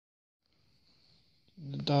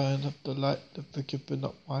the dying of the light, never giving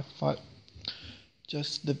up my fight.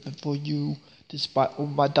 Just living for you, despite all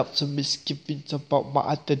my doubts and misgivings about my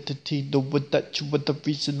identity. Knowing that you are the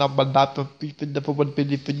reason I'm alive and breathing. Never want to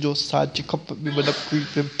believe in your side, you comfort me when I'm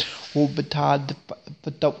grieving. Hold me tight if I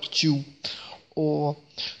ever doubt you, or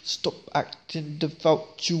stop acting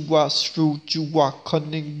without you. Are shrewd, you are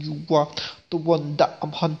cunning, you are the one that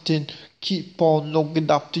I'm hunting. Keep on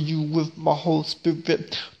longing after you with my whole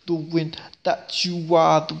spirit, knowing that you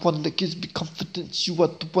are the one that gives me confidence. You are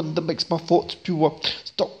the one that makes my thoughts pure,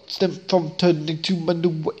 stops them from turning to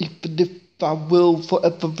manure. Even if I will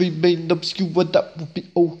forever remain obscure, that will be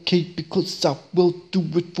okay, because I will do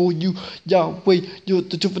it for you. Yahweh, you're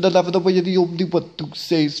the truth and the life and the way. You're the only one who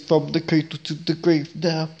saves from the cradle to the grave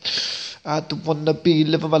now. I don't wanna be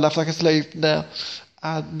living my life like a slave now.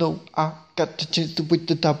 I know I got to change the way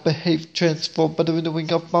that I behave, transform by the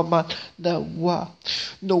renewing of my mind. Now I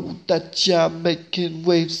know that you're making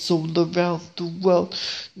waves all around the world.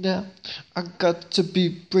 Now I got to be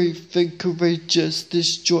brave and courageous.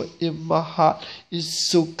 This joy in my heart is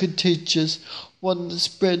so contagious. Wanna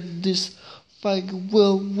spread this fire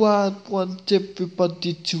worldwide. Want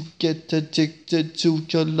everybody to get addicted to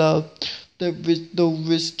your love. There is no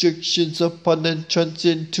restrictions upon entrance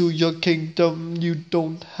into your kingdom. You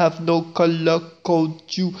don't have no color code.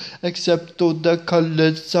 You accept all the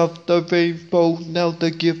colors of the rainbow. Now the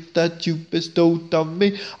gift that you bestowed on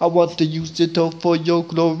me, I want to use it all for your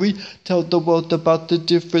glory. Tell the world about the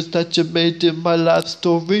difference that you made in my life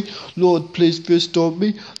story. Lord, please restore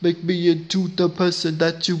me. Make me into the person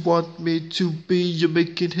that you want me to be. You're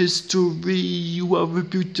making history. You are a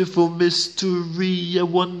beautiful mystery. I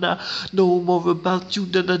wanna know more about you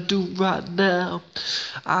than I do right now.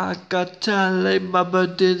 I gotta lay my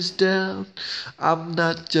burdens down. I'm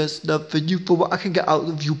not just loving you for what I can get out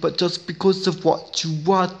of you, but just because of what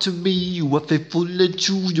you are to me. You are faithful and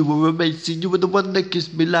true, you are amazing, you are the one that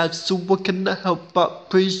gives me life. So what can I help but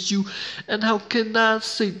praise you? And how can I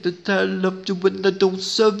say that I love you when I don't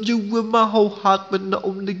serve you with my whole heart? When I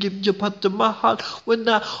only give you part of my heart, when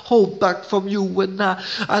I hold back from you, when I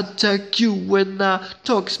attack you, when I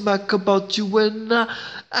talk smack about you, when I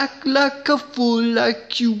act like a fool,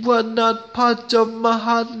 like you are not part of my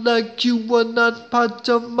heart, like you are not part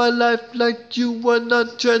of my life, like you are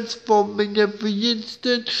not transforming every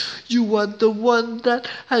instant. You are the one that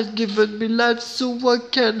has given me life, so I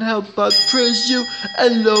can't help but praise you.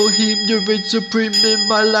 Elohim, you reign supreme in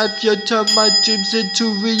my life. You turn my dreams into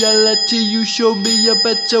reality. You show me a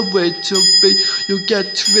better way to be. You get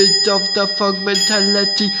rid of the fog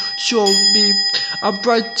mentality. Show me a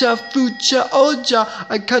brighter future, oh Jah.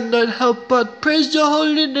 I cannot help but praise your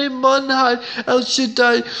holy name on high. El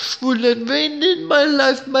Shaddai, rule and reign in my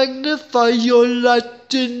life. Magnify your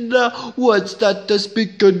light in the words that are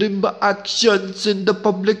spoken, in my actions, in the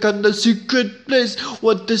public and the secret place.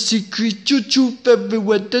 Want the secret truth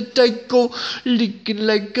everywhere that I go, leaking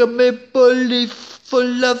like a maple leaf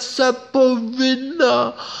full of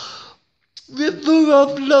saporina. River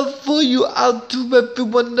of love for you out to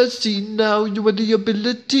everyone I see now. You have the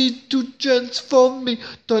ability to transform me.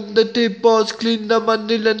 Turn the tables, clean the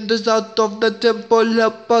money lenders out of the temple.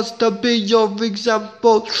 Help us to be your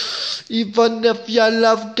example. Even if your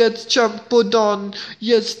love gets trampled on,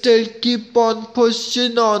 you still keep on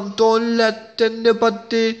pushing on. Don't let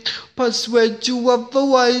anybody persuade you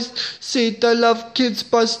otherwise. See the love kids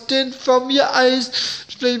busting from your eyes,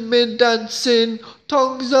 flaming dancing.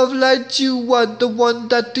 Tongues of light, you are the one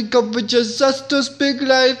that encourages us to speak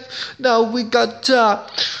life. Now we gotta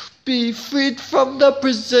be freed from the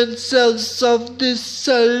prison cells of this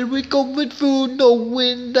cell. We're going through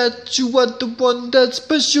knowing that you are the one that's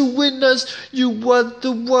pursuing us. You are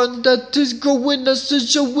the one that is growing us and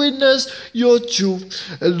showing us your truth,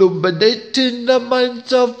 illuminating the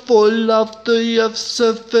minds of all of the earth's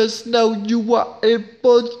surface. Now you are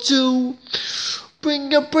able to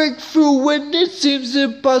bring a breakthrough when it seems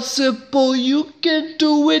impossible. You can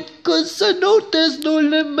do it, 'cause I know there's no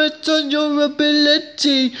limit on your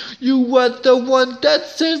ability. You are the one that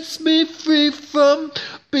sets me free from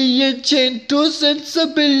being chained to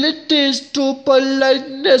sensibilities, to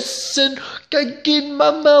politeness and gagging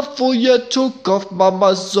my mouth. For you took off my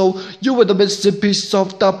muzzle. You are the missing piece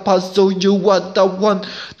of the puzzle. You are the one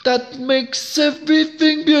that makes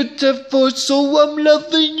everything beautiful. So I'm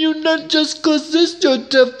loving you not just 'cause it's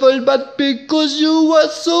beautiful, but because you are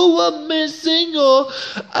so amazing. Oh,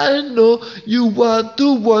 I know you are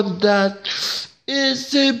the one that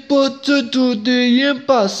is able to do the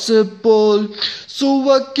impossible.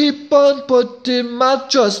 So I keep on putting my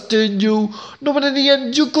trust in you. Knowing in the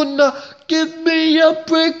end you're gonna give me a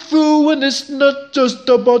breakthrough. And it's not just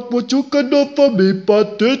about what you can offer me,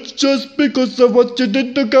 but it's just because of what you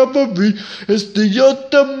did to Calvary. It's the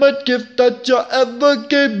ultimate gift that you ever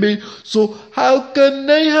gave me. So how can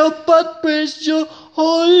I help but praise your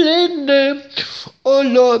holy name? Oh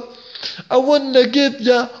Lord, I wanna give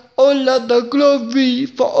ya all of the glory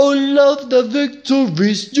for all of the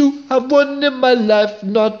victories you have won in my life,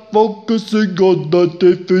 not focusing on the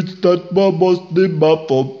defeats that must in my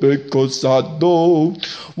fault, because I know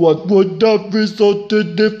what would have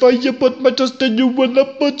resulted if I put my trust in you and I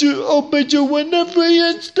put you, obeyed you in every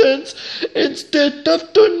instance. Instead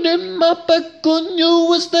of turning my back on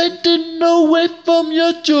you, and sliding away from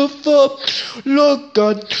your truth. Lord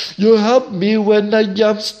God, you help me when I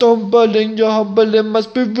am stumbling. You're humbling my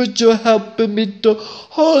spirit. You're helping me to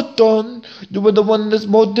hold on. You are the one that's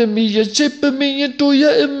molding me and shaping me into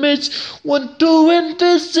your image. Want to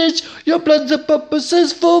envisage your plans and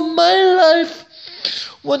purposes for my life.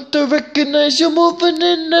 Want to recognize you moving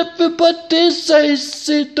in everybody's eyes.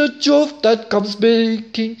 See the truth that comes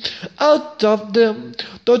speaking out of them.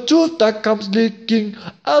 The truth that comes leaking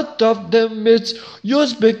out of them. It's you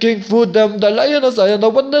speaking through them. The lion of Zion, the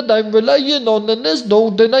one that I'm relying on. And there's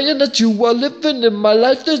no denying that you are living in my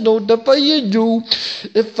life. There's no defying you.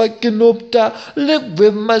 If I can hope to live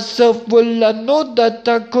with myself, well, I know that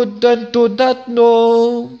I couldn't do that,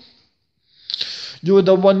 no. You're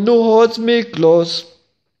the one who holds me close.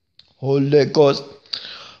 Holy Ghost,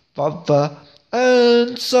 Father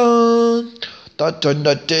and Son, the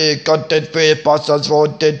Trinity, God in three persons,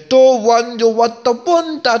 rolled into one. You are the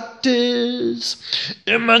one that is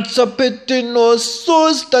emancipating our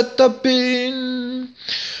souls that have been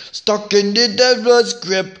stuck in the devil's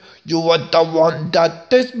grip. You are the one that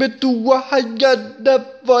takes me to a higher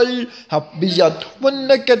level. Help me out when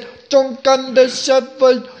I get drunk and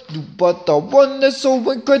disheveled. You are the one that's so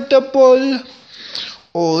incredible.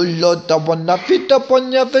 Oh Lord, I wanna feed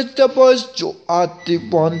upon your vegetables. You are the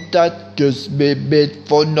one that gives me meat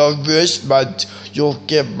for nourishment. You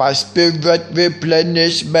give my spirit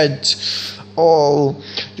replenishment. Oh,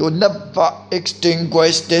 you never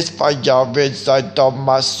extinguish this fire inside of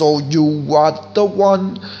my soul. You are the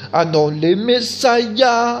one and only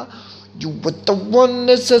Messiah. You are the one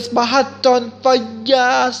that sets my heart on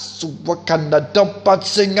fire. So what can I do but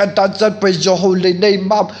sing and dance and praise your holy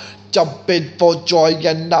name? I'm jumping for joy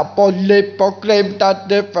and I boldly proclaim that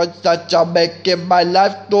difference that you make in my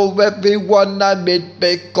life to everyone I meet,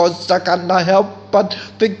 because I cannot help but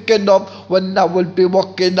thinking of when I will be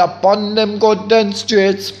walking upon them golden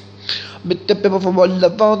streets. Meet the people from all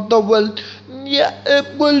around the world. Yeah,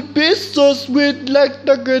 it will be so sweet like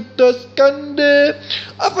the greatest candy.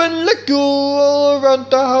 I feel like you all around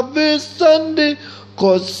the harvest Sunday,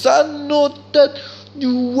 cause I know that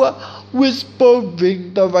you are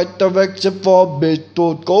whispering the right direction for me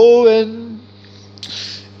to go in.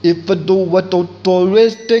 Even though I don't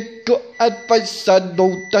always take your advice, I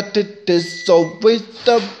know that it is always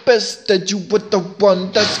the best. That you were the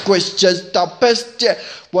one that squishes the best. Yeah,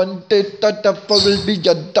 one day the devil will be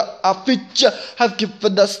under our feature. Have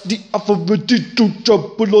given us the authority to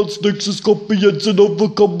trample on snakes and scorpions and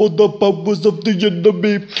overcome all the powers of the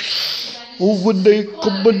enemy. Oh, when they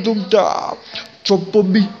come and trample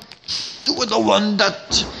me. You are the one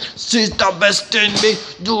that sees the best in me.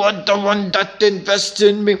 You are the one that invests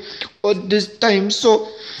in me all this time. So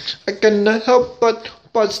I cannot help but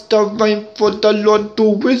pass the rhyme for the Lord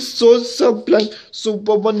who is so sublime. So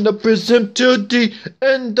I want to praise him till the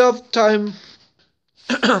end of time.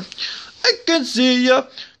 I can see your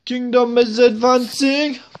kingdom is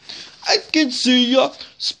advancing. I can see your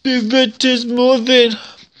spirit is moving.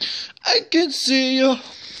 I can see your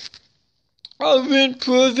are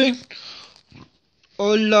improving.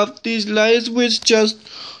 All of these lies which just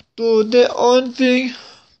do their own thing.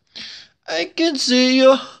 I can see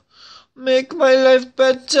you make my life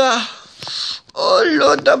better. Oh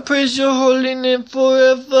Lord, I praise your holy name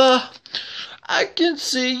forever. I can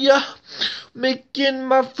see you making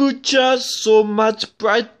my future so much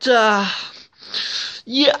brighter.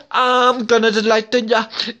 Yeah, I'm gonna delight in ya,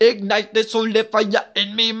 ignite this holy fire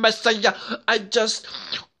in me, Messiah. I just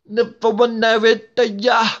never wanna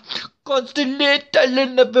retire. Constantly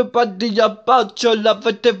telling everybody about your love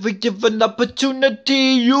at every given opportunity.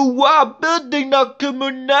 You are building a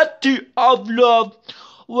community of love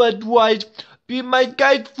worldwide. Be my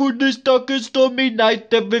guide through this dark and stormy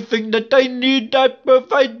night. Everything that I need, I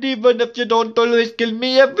provide. Even if you don't always give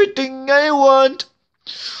me everything I want.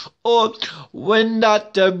 Or when the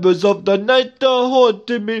terrors of the night are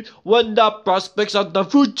haunting me, when the prospects of the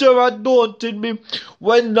future are daunting me,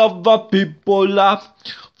 when other people are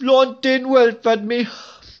flaunting wealth at me,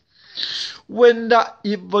 When the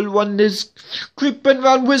evil one is creeping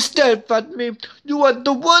round with stealth at me, you are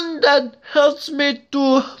the one that helps me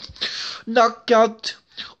to knock out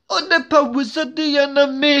all the powers of the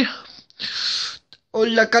enemy.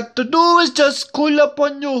 All I got to do is just call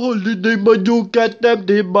upon your holy name and you get them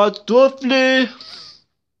demons to flee.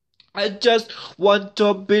 I just want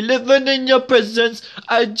to be living in your presence.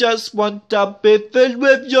 I just want to be filled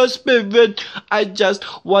with your spirit. I just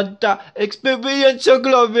want to experience your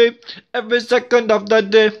glory every second of the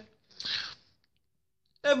day.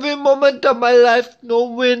 Every moment of my life,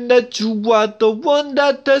 knowing that you are the one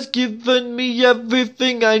that has given me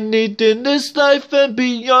everything I need in this life and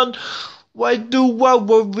beyond. Why do I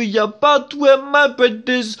worry about where my bread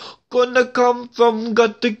is gonna come from?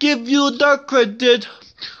 Got to give you the credit.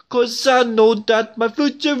 'Cause I know that my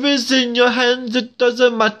future is in your hands. It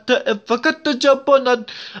doesn't matter if I got the job or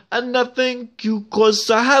not. And I thank you 'cause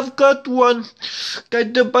I have got one.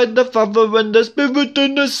 Guided by the Father and the Spirit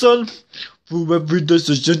and the Son. Through every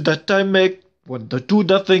decision that I make, want to do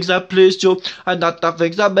the things that please you and not the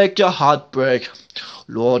things that make your heart break.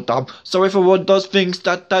 Lord, I'm sorry for all those things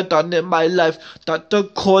that I've done in my life that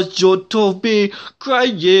caused you to be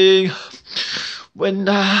crying. When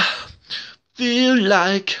I feel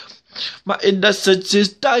like my innocence is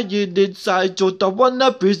dying inside, you're the one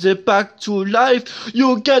that brings it back to life.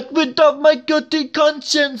 You get rid of my guilty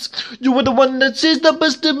conscience. You are the one that sees the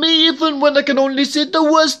best in me even when I can only see the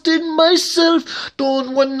worst in myself.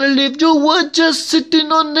 Don't wanna leave your word just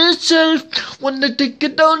sitting on the shelf. Wanna take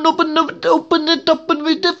it down, open it up and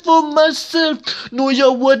read it for myself. Know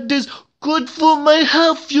your word is good for my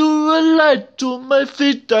health. You're a light to my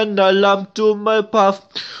feet and a lamp to my path.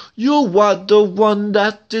 You are the one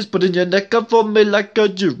that is putting your neck up for me like a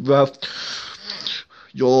giraffe.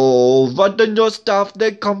 Your rod and your staff,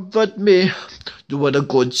 they comfort me. You are the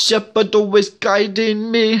good shepherd, always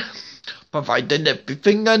guiding me. Providing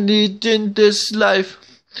everything I need in this life.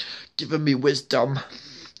 Giving me wisdom,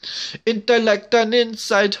 intellect and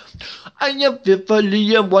insight. I am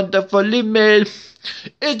fearfully and wonderfully made.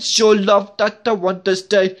 It's your love that I want to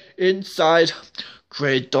stay inside.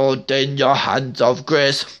 Cradled in your hands of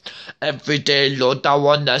grace. Every day, Lord, I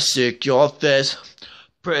wanna seek your face.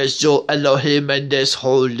 Praise you, Elohim, in this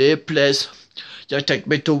holy place. You take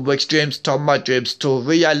me to extremes, turn my dreams to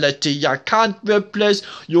reality. I can't replace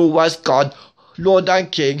you as God, Lord and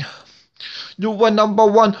King. You are number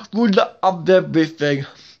one, ruler of everything.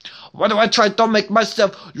 Why do I try to make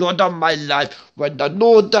myself Lord of my life when I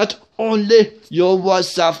know that only you will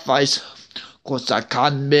suffice? 'Cause I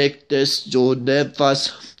can't make this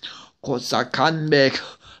universe. 'Cause I can't make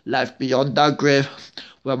life beyond the grave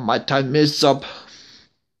when my time is up.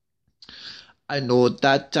 I know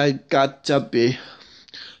that I got to be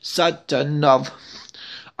certain of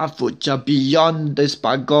a future beyond this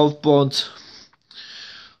bag of bones.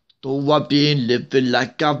 Though I've been living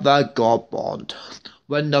like a vagabond.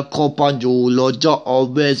 When I call upon you, Lord, you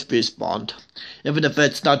always respond. Even if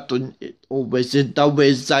it's not always in the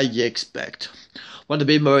ways I expect. Want to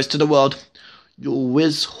be immersed to the world, you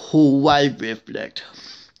is who I reflect.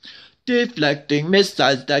 Deflecting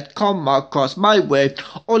missiles that come across my way,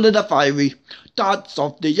 all of the fiery darts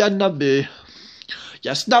of the enemy.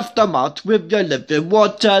 You snuff them out with your living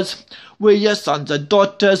waters, with your sons and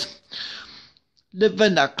daughters,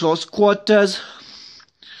 living at close quarters.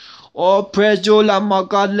 Oh, praise you, Lamb of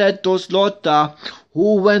God, let us slaughter,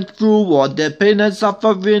 who went through all the pain and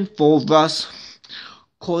suffering for us,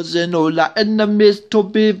 causing all our enemies to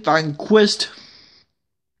be vanquished.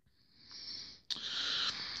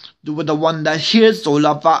 You are the one that hears all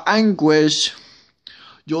of our anguish.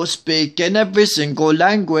 You speak in every single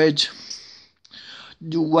language.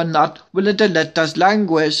 You are not willing to let us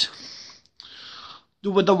languish.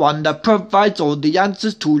 You are the one that provides all the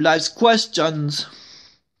answers to life's questions.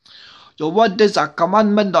 Your word is a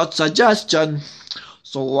commandment, not suggestion.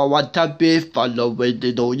 So I want to be following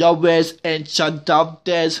in all your ways, ancient of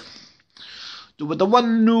days. You are the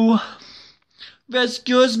one who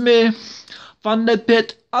rescues me from the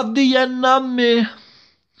pit of the enemy,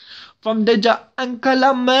 from danger and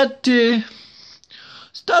calamity.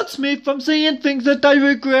 Stops me from saying things that I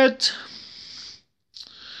regret.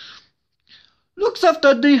 Looks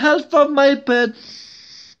after the health of my pet.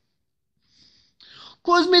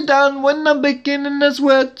 Cools me down when I'm beginning to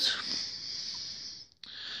sweat.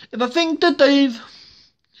 If I think that I've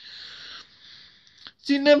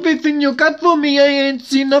seen everything you got for me, I ain't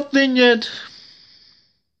seen nothing yet.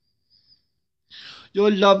 Your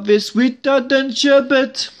love is sweeter than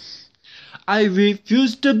sherbet. I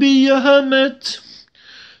refuse to be a hermit.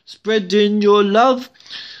 Spreading your love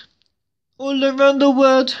all around the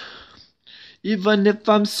world. Even if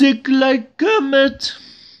I'm sick like Kermit,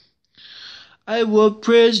 I will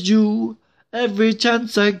praise you every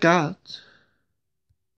chance I got.